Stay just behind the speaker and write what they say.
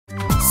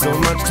so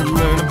much to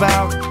learn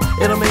about.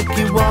 It'll make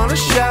you wanna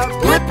shout,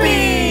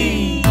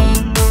 Blippi!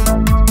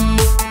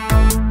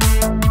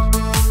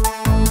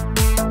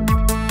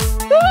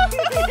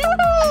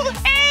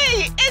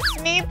 Hey,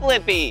 it's me,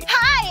 Blippi.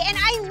 Hi, and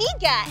I'm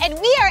Meekah, and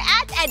we are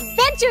at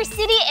Adventure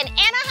City in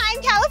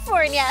Anaheim,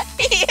 California.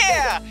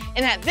 Yeah,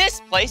 and at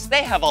this place,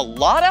 they have a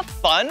lot of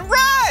fun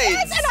rides.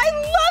 Yes, and I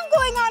love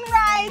going on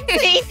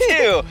rides. Me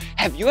too.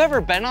 Have you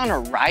ever been on a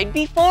ride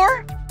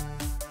before?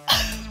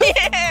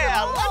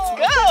 Yeah, let's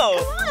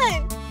go. Come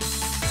on.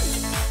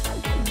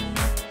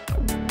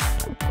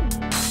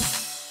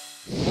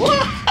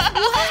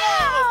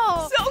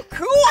 Wow. So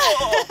cool.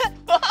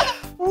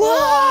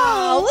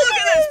 Whoa, Look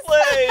at this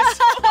place.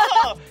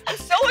 Whoa, I'm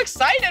so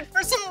excited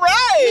for some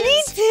rides.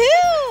 Me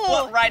too.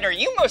 What ride are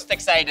you most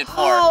excited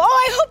for? Oh,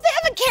 I hope they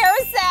have a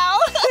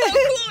carousel.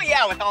 Oh, cool,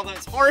 yeah, with all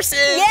those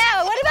horses.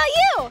 Yeah, what about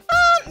you?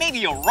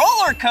 Maybe a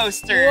roller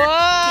coaster. Whoa.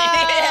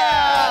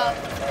 Yeah.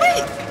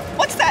 Wait,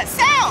 what's that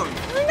sound?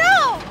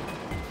 No.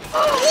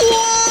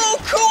 Whoa,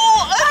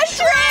 cool, a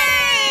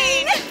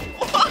train!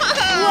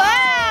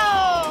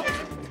 Wow.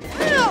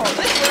 Wow,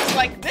 this looks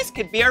like this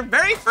could be our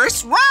very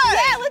first ride.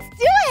 Yeah, let's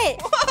do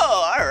it. Whoa,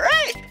 all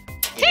right.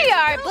 Here you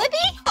are,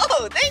 Blippi.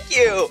 Oh, thank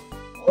you.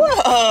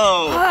 Whoa.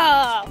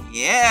 Oh.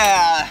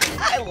 Yeah,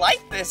 I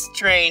like this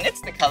train.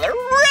 It's the color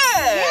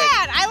red.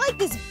 Yeah, and I like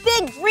this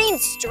big green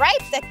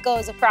stripe that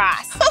goes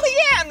across. Oh,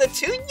 yeah, and the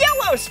 2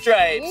 yellow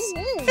stripes.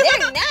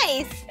 They're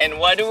nice. And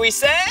what do we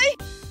say?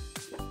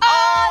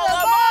 All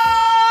aboard!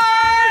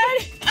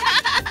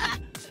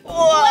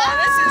 Whoa, wow.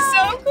 This is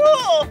so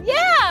cool.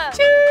 Yeah.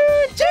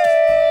 Choo choo.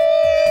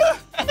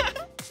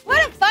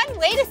 What a fun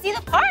way to see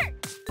the park.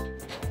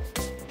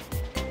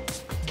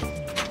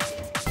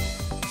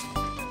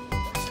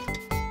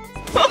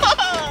 Whoa.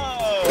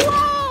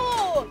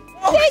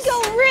 Whoa. They go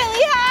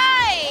really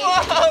high.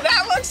 Whoa,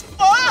 that looks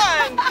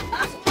fun.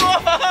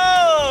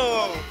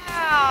 Whoa.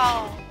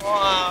 Wow.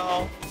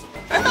 Wow.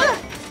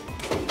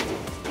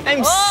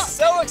 I'm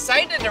so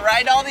excited to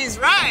ride all these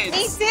rides.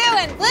 Me too,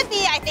 and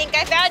Blippi, I think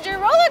I found your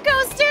roller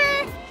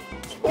coaster.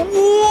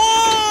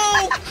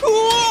 Whoa,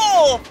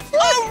 cool!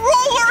 A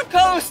roller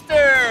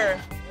coaster!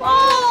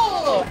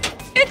 Whoa!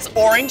 It's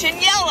orange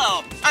and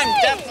yellow. I'm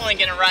definitely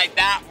gonna ride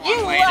that one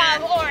You later.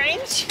 love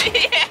orange.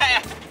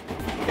 Yeah,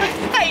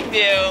 I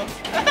do.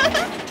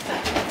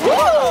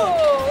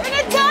 Whoa! We're in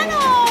a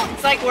tunnel.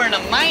 It's like we're in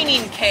a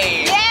mining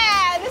cave.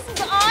 Yeah, this is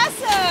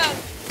awesome.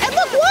 And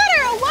look,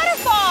 water, a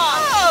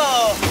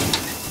waterfall.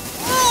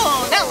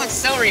 Oh, that looks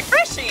so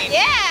refreshing.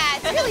 Yeah,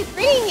 it's really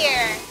pretty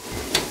here.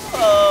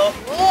 Whoa.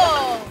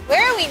 Whoa,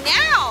 where are we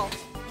now?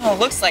 Oh,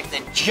 looks like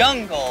the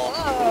jungle.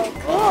 Oh,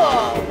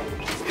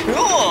 cool.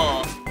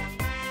 Cool.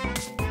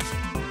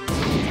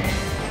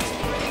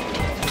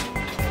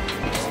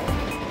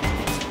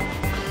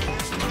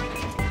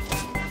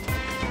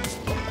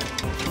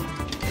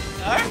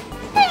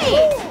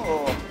 Hey,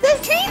 Cool. the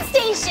train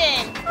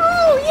station.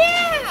 Oh,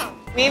 yeah.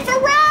 We've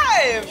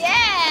arrived.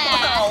 Yeah.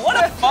 Wow, what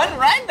a fun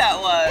ride that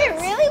was. It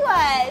really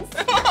was.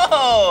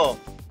 Oh,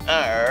 all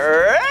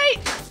right.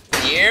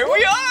 Here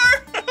we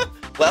are.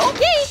 Well,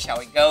 Yay. shall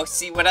we go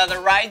see what other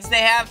rides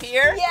they have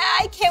here? Yeah,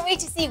 I can't wait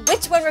to see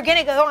which one we're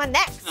gonna go on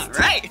next. All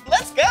right,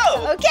 let's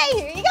go. Okay,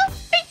 here you go.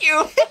 Thank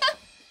you.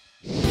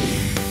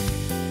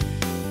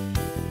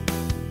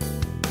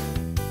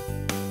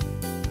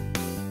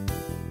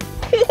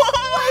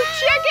 Whoa,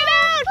 check it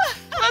out.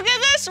 Look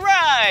at this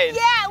ride.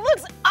 Yeah, it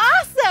looks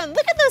awesome.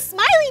 Look at those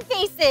smiling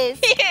faces.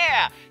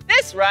 Yeah,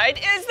 this ride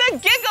is the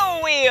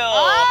Giggle Wheel.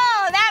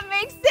 Oh, that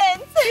makes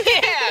sense.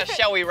 Yeah,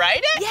 shall we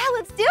ride it? Yeah,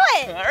 let's do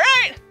it. All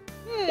right.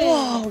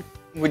 Whoa,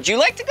 would you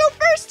like to go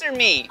first or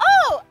me?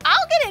 Oh,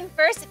 I'll get in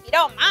first if you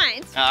don't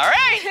mind. All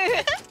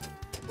right.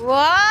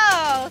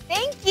 Whoa,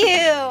 thank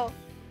you.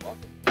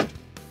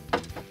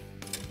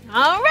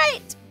 All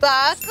right,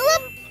 buckle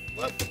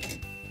up.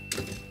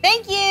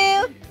 Thank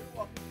you.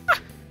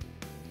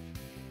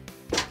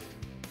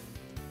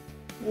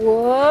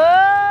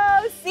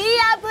 Whoa, see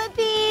ya,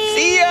 Blippi.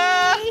 See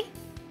ya.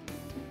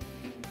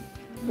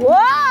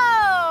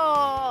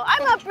 Whoa,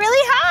 I'm up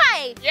really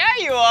high. Yeah,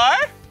 you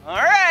are.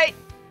 All right.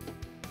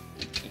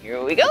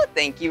 Here we go.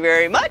 Thank you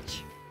very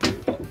much.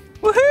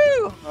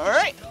 Woohoo. All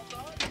right.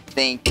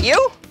 Thank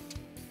you.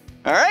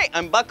 All right,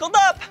 I'm buckled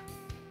up.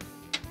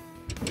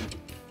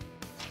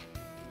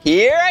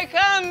 Here I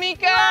come,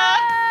 Meekah.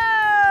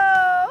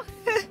 Whoa.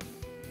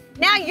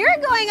 Now you're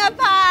going up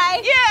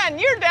high. Yeah, and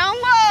you're down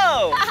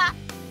low.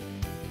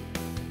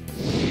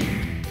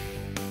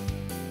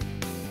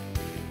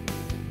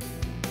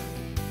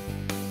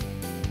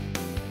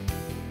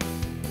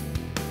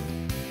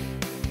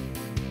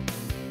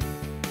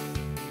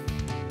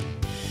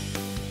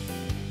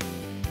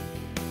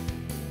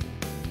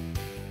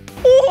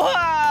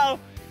 Wow,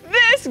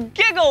 this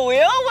Giggle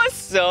Wheel was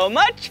so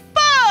much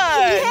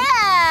fun.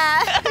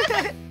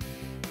 Yeah.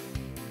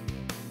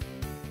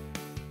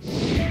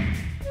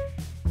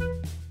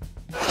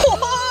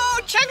 Whoa,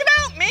 check it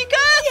out,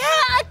 Meekah.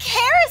 Yeah, a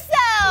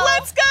carousel.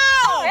 Let's go.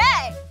 All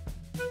right.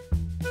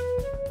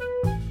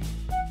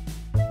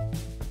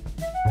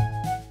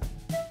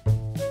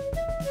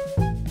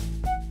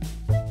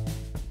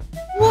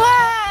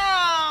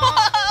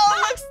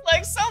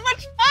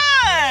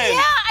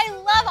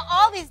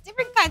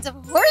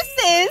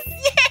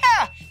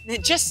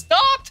 it just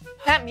stopped.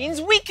 That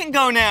means we can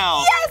go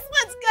now. Yes,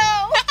 let's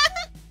go.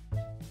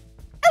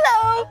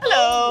 Hello.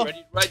 Hello. Ready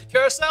to ride the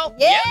carousel?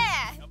 Yeah,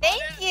 Come on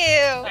thank in.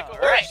 you. Take a All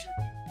right.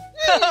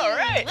 horse. All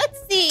right.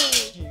 Let's see.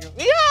 Here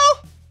we go.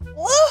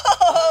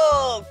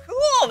 Whoa,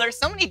 cool. There's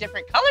so many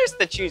different colors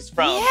to choose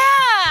from.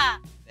 Yeah.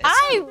 This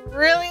I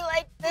really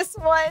like this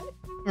one.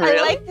 Really?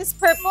 I like this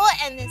purple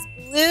and this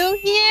blue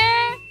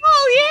here.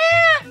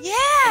 Oh,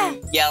 Yeah.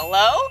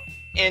 yellow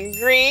and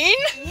green.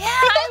 Yeah,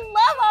 I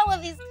love all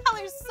of these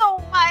colors so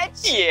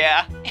much.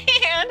 Yeah,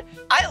 and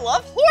I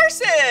love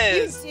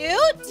horses. You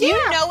do? Do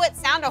you know what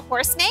sound a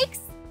horse makes?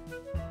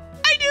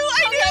 I do.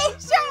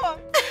 Show them.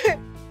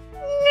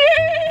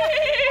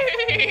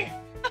 Nay.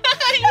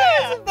 That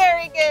Yeah. was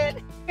very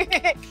good.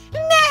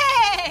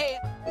 Nay!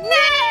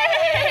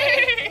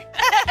 Nay!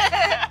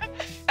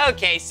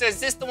 Okay, so is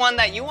this the one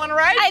that you want to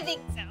ride? I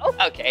think so.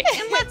 Okay,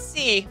 and let's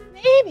see.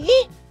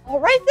 Maybe I'll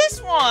ride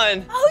this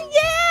one. Oh,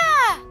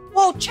 yeah!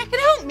 Whoa, check it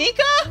out,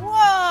 Meekah.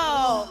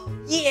 Whoa!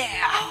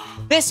 Yeah,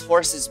 this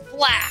horse is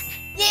black.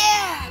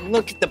 Yeah!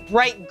 Look at the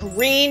bright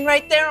green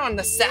right there on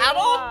the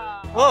saddle.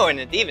 Wow. Whoa, and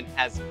it even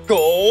has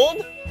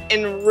gold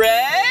and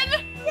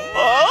red.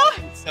 Whoa,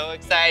 I'm so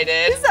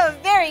excited. This is a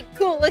very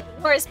cool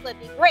looking horse,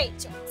 Blippi. Great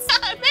choice.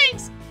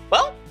 Thanks.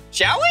 Well,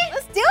 shall we?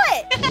 Let's do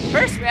it.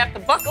 First, we have to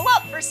buckle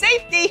up for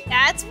safety.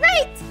 That's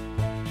right.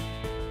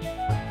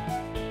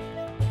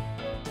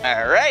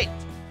 All right.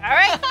 All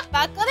right,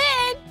 buckled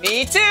in.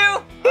 Me too.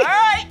 All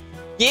right.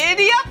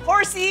 Giddy up,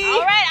 horsey.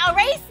 All right, I'll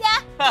race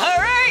ya. All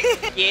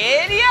right.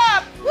 Giddy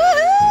up.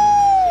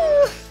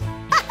 Woohoo!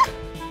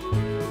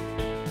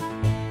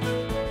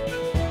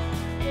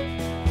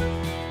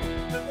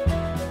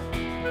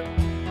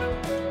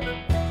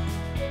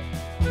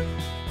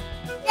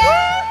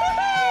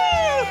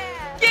 Yeah!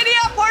 Giddy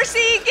up,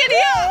 horsey.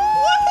 Giddy up.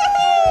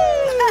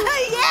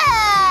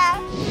 Yeah!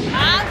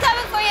 I'm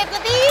coming for you,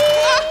 Blippi.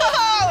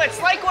 Whoa, it's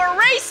like we're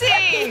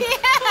racing. Yeah!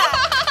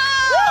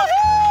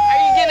 Are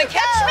you gonna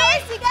catch me?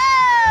 Horsey, go!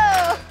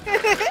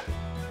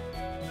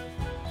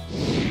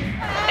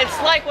 It's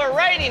like we're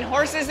riding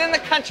horses in the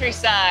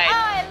countryside.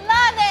 I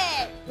love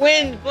it.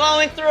 Wind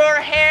blowing through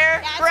our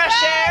hair, That's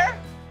fresh right. air.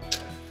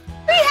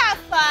 We have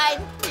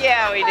fun.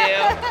 Yeah, we do.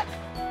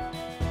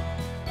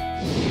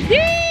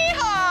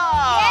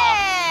 Yeehaw!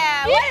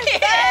 Yeah! What a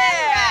fun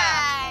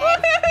ride.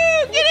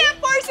 Woohoo! Giddy up,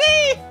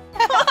 horsey!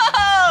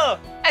 Whoa!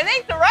 I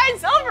think the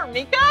ride's over,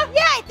 Meekah.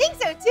 Yeah, I think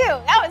so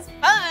too. That was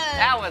fun.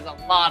 That was a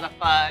lot of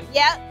fun.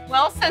 Yep.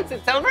 Well, since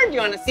it's over, do you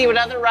want to see what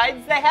other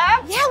rides they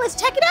have? Yeah, let's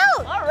check it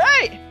out. All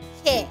right.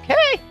 Okay.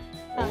 Okay.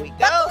 Here we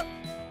go. All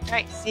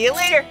right. See you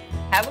later.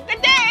 Have a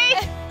good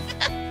day.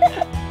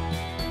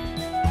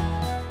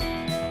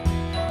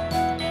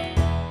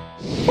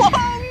 Whoa,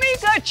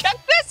 Meekah, check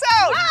this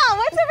out. Wow,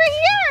 what's over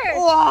here?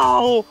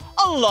 Whoa,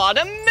 a lot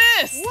of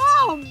mist.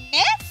 Whoa,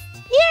 mist?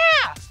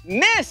 Yeah,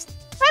 mist.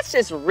 That's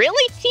just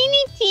really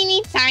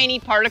teeny tiny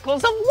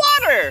particles of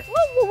water.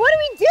 Whoa, what do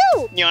we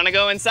do? You want to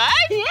go inside?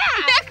 Yeah.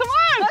 Yeah, come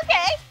on.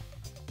 Okay.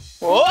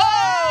 Whoa.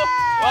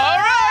 All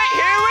right,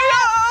 here we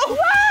go.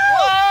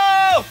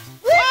 Whoa.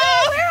 Whoa.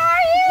 Blippi, where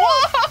are you?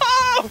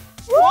 Whoa.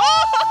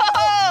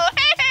 Whoa.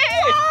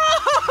 Hey.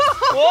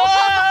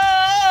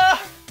 Whoa.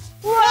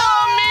 Whoa,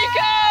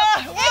 Meekah.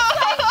 It's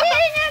like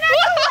being in a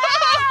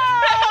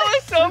That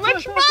was so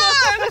much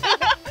fun.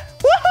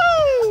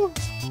 Woohoo.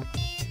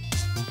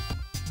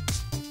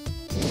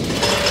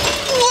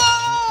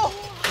 Whoa.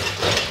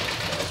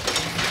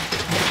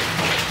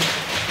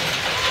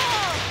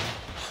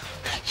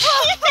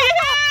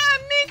 Yeah,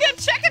 Meekah,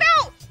 check it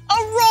out. A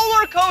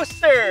roller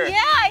coaster. Yeah,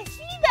 I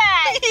see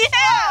that. Yeah.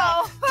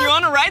 Wow. Do you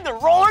want to ride the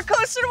roller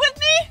coaster with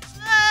me?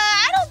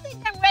 I don't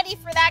think I'm ready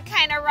for that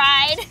kind of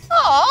ride.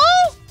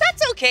 Oh,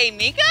 that's okay,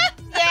 Meekah.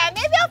 Yeah,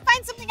 maybe I'll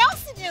find something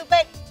else to do,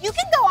 but you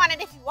can go on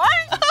it if you want.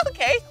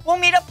 Okay, we'll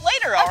meet up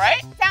later, all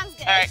right? Sounds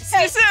good. All right,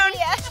 see you soon.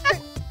 Yeah.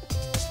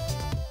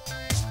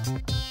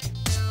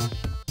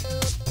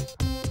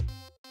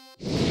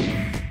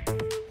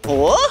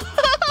 Whoa,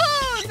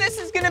 this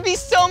is gonna be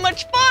so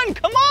much fun,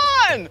 come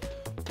on.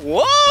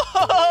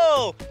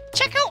 Whoa,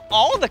 check out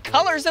all the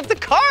colors of the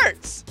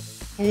carts.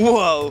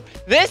 Whoa,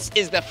 this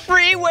is the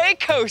freeway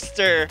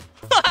coaster.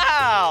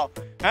 Wow,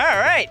 all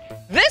right,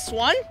 this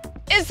one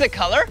is the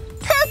color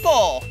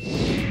purple.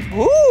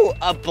 Ooh,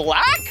 a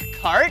black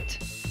cart.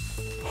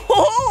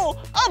 Oh,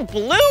 a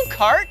blue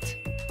cart,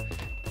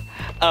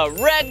 a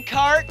red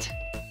cart,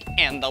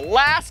 and the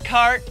last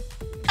cart,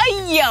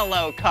 a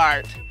yellow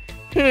cart.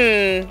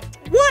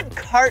 What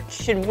cart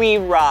should we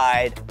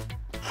ride?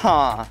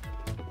 Huh.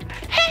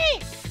 Hey,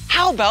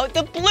 how about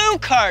the blue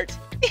cart?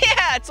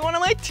 Yeah, it's one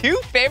of my 2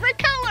 favorite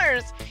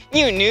colors.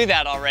 You knew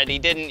that already,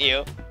 didn't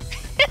you?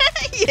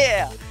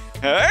 Yeah.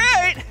 All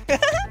right.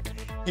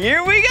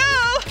 Here we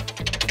go.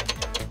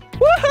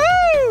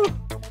 Woohoo!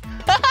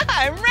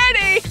 I'm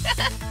ready.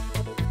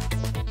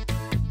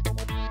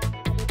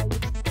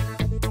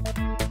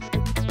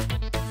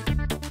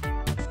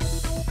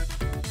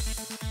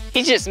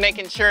 He's just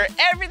making sure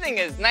everything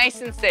is nice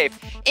and safe.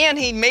 And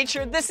he made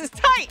sure this is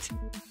tight.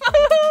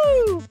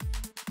 Woohoo!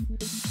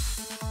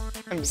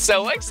 I'm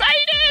so excited.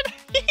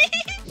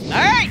 All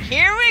right,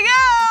 here we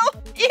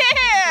go.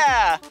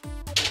 Yeah.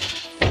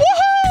 Woohoo!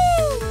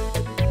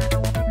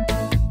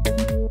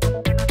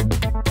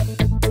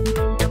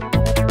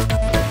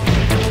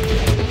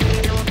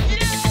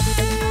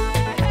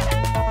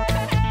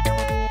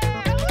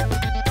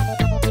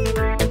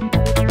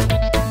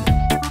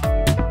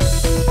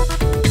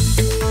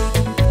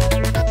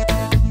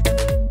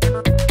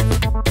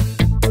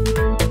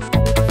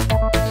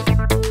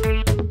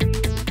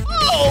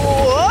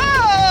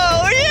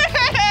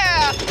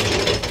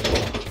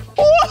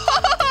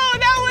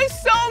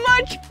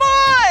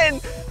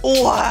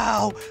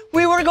 Wow,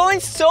 we were going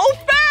so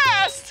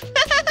fast!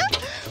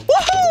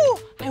 Woohoo!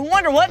 I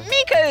wonder what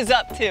Meekah is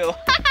up to.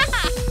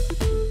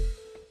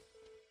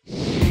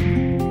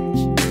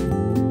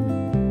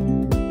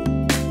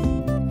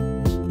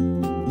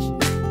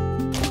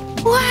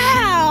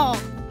 Wow!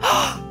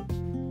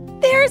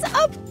 There's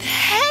a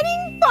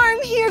petting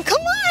farm here.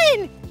 Come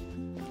on!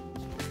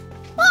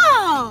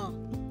 Oh,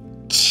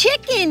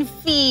 chicken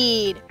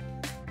feed.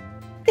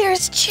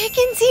 There's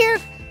chickens here.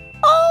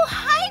 Oh,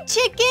 hi,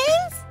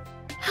 chickens.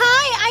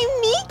 Hi,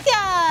 I'm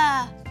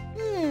Meekah.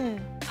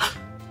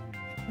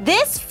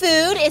 This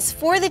food is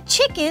for the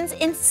chickens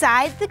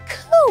inside the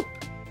coop.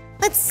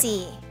 Let's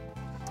see.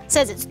 It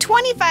says it's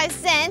 25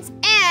 cents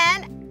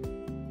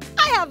and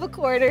I have a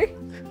quarter.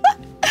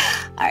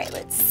 All right,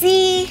 let's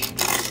see.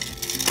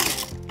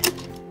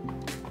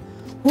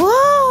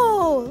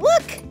 Whoa,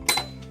 look.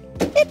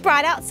 It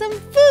brought out some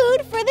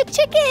food for the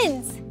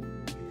chickens.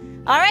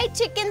 All right,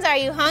 chickens, are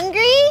you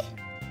hungry?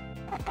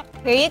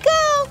 Here you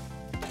go.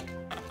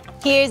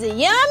 Here's a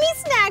yummy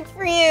snack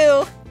for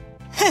you.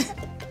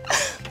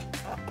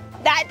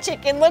 That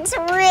chicken looks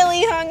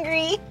really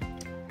hungry.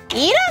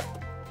 Eat up.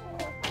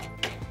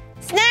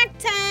 Snack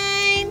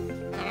time.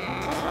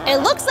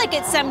 It looks like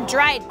it's some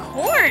dried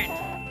corn.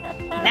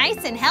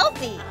 Nice and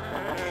healthy.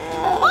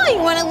 Oh, you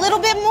want a little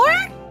bit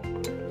more?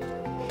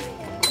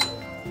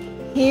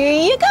 Here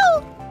you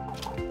go.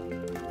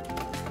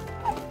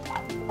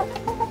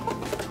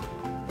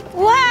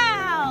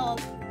 Wow.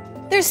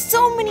 There's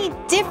so many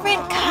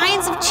different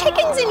kinds of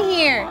chickens in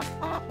here.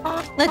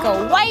 Like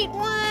a white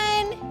one.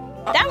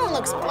 That one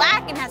looks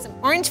black and has some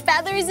orange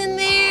feathers in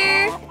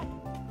there.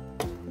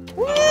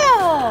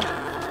 Wow.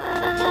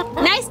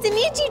 Nice to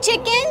meet you,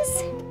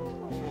 chickens.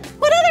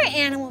 What other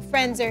animal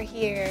friends are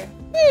here?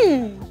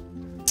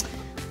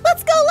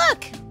 Let's go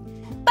look.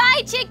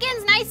 Bye,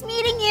 chickens. Nice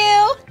meeting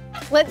you.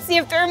 Let's see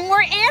if there are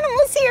more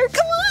animals here.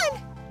 Come on.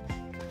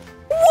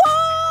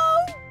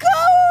 Whoa,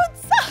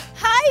 goats.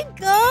 Hi,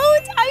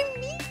 goat. I'm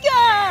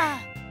Meekah.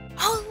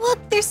 Oh, look,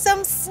 there's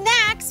some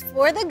snacks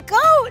for the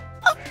goat.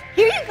 Oh,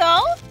 here you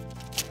go.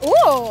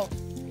 Ooh,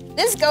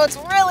 this goat's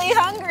really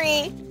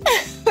hungry.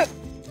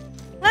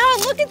 Oh,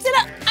 look, it's in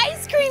an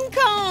ice cream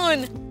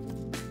cone.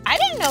 I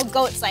didn't know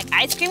goats like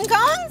ice cream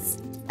cones.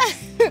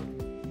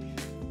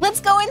 Let's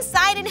go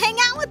inside and hang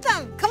out with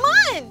them. Come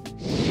on.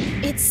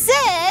 It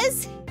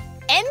says,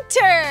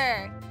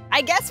 enter.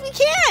 I guess we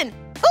can.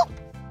 Oh,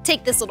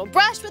 take this little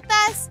brush with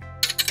us.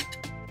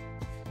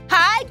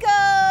 Hi,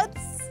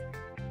 goats.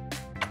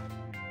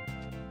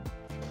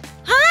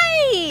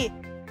 Hi.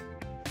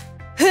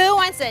 Who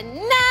wants a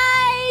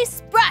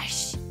nice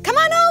brush? Come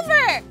on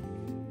over.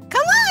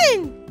 Come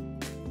on.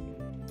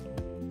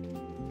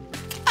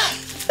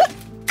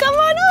 Come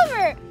on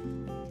over.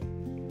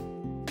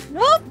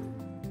 Nope.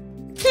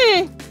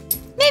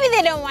 Maybe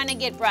they don't want to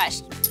get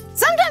brushed.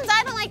 Sometimes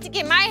I don't like to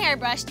get my hair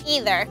brushed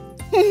either.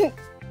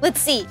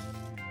 Let's see.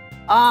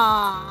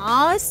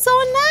 Aw, it's so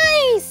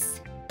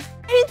nice.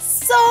 And it's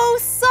so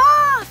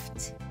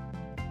soft.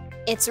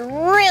 It's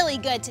really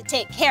good to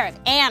take care of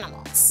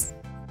animals.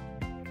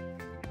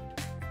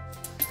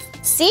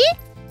 See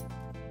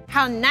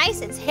how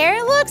nice its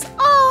hair looks?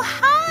 Oh,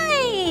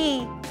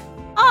 hi.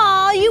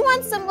 Aw, you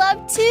want some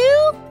love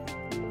too?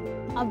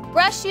 I'll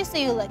brush you so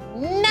you look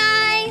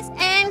nice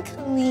and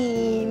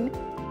clean.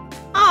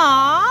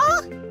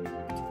 Aw,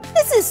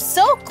 this is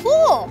so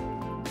cool.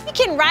 We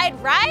can ride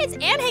rides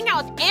and hang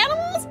out with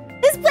animals.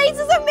 This place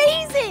is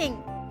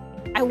amazing.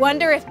 I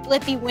wonder if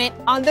Blippi went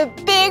on the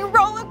big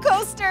roller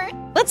coaster.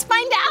 Let's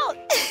find out.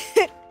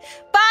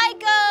 Bye,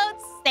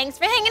 goats. Thanks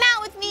for hanging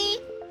out with me.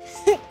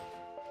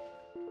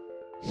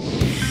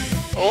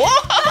 Whoa,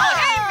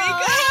 hey,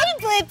 Meekah. Hey,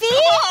 Blippi.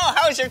 Oh,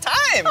 how was your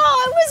time?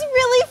 Oh, it was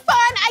really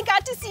fun. I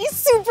got to see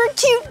super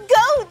cute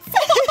goats.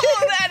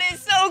 Oh, that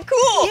is so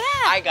cool.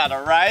 Yeah. I got to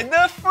ride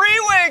the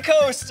freeway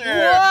coaster.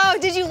 Whoa,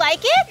 did you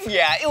like it?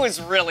 Yeah, it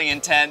was really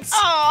intense.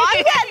 Oh,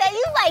 I'm glad that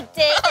you liked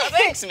it. Oh,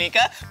 thanks,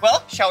 Meekah.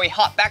 Well, shall we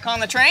hop back on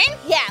the train?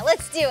 Yeah,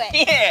 let's do it.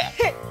 Yeah.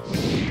 Ooh,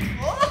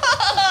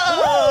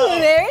 Whoa.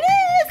 there it is.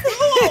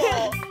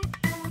 Cool.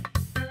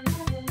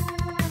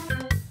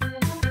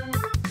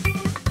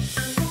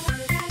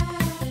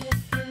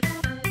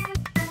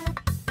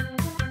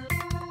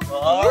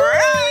 All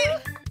right.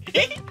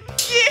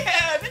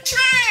 Yeah, the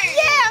train.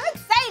 Yeah, I'm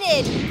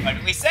excited. What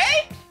did we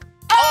say?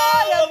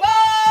 All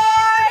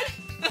aboard!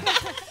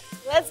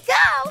 Let's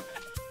go.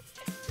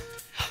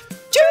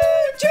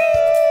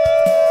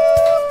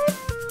 Choo-choo!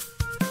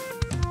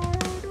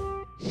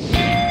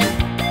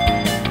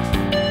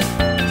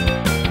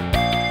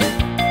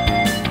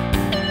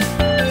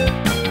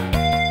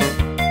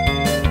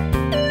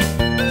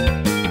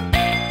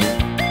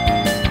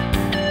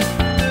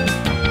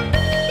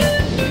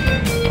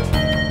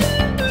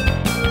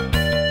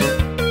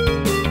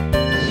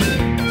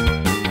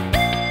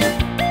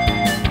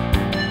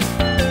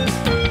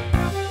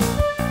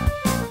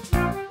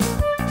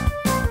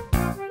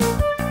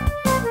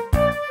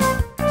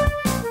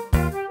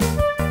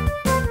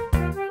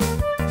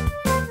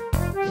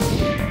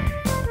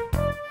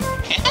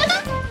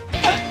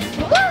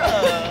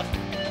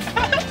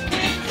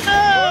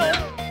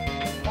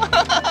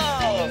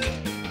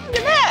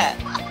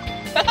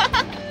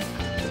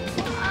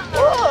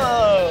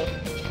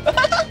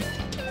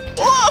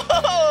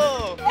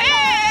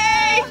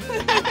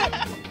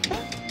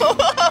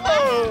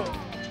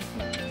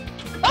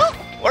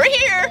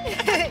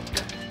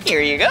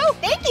 Here you go.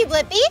 Thank you,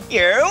 Blippi.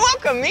 You're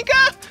welcome,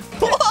 Meekah.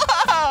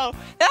 Whoa,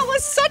 that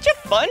was such a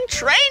fun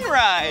train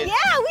ride.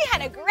 Yeah, we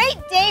had a great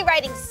day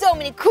riding so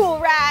many cool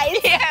rides.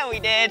 Yeah, we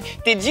did.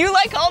 Did you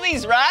like all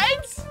these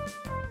rides?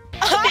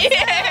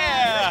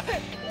 Yeah!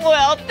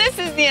 Well, this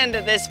is the end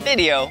of this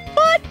video,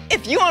 but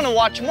if you want to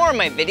watch more of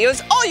my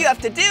videos, all you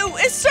have to do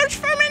is search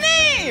for my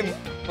name.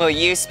 Will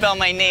you spell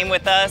my name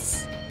with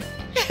us?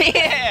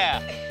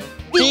 Yeah!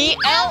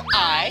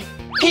 B-L-I-P-P-I,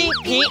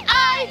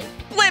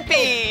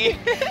 Blippi!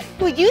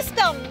 Will you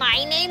spell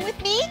my name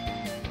with me?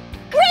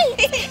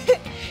 Great!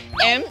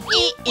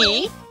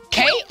 M-E-E-K-A-H,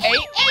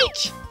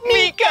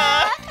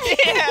 Meekah!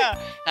 Yeah!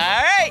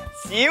 All right,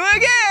 see you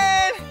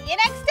again! See you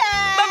next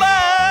time!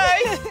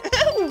 Bye-bye!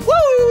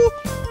 Woo!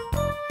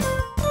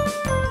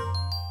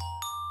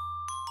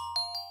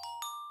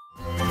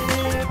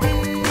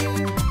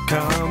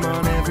 Come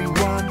on,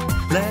 everyone,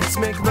 let's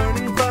make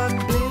learning fun.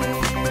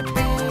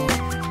 Blippi.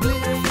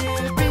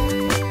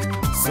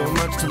 So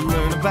much to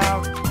learn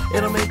about,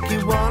 it'll make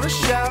you want to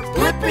shout,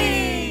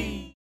 Blippi!